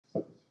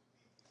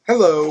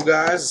Hello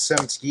guys, it's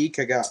 7th Geek.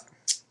 I got a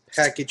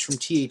package from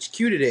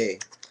THQ today.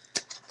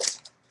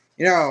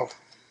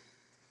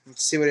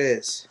 Let's see what it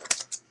is.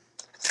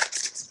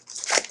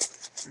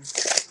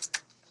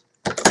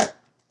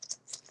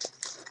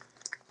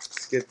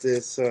 Let's get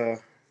this,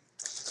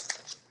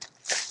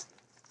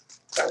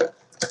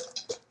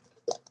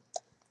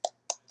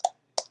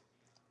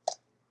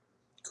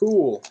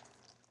 cool.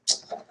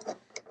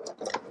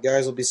 You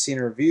guys will be seeing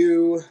a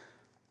review,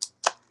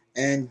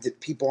 and the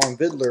people on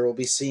Vidler will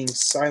be seeing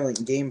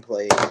silent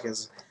gameplay,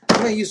 because I'm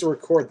going to use to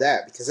record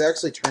that, because it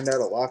actually turned out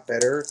a lot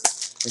better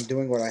than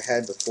doing what I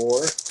had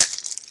before.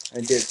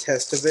 I did a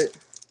test of it.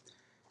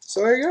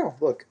 So there you go.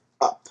 Look,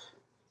 Up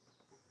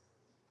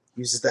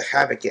uses the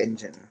Havoc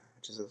engine,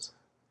 which is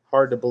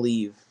hard to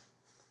believe.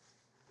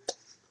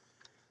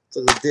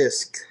 So the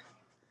disc.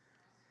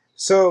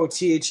 So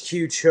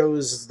THQ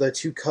chose the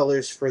two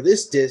colors for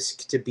this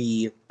disc to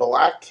be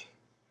black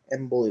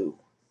and blue.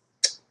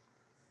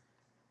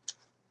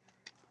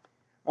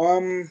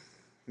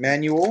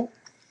 Manual.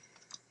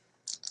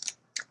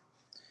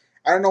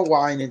 I don't know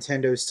why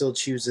Nintendo still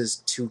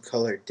chooses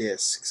two-color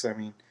discs. I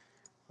mean,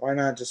 why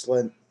not just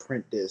let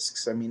print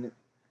discs? I mean,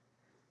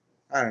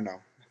 I don't know.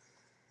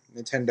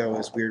 Nintendo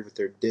is weird with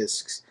their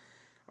discs.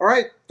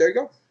 Alright, there you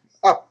go.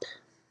 Up.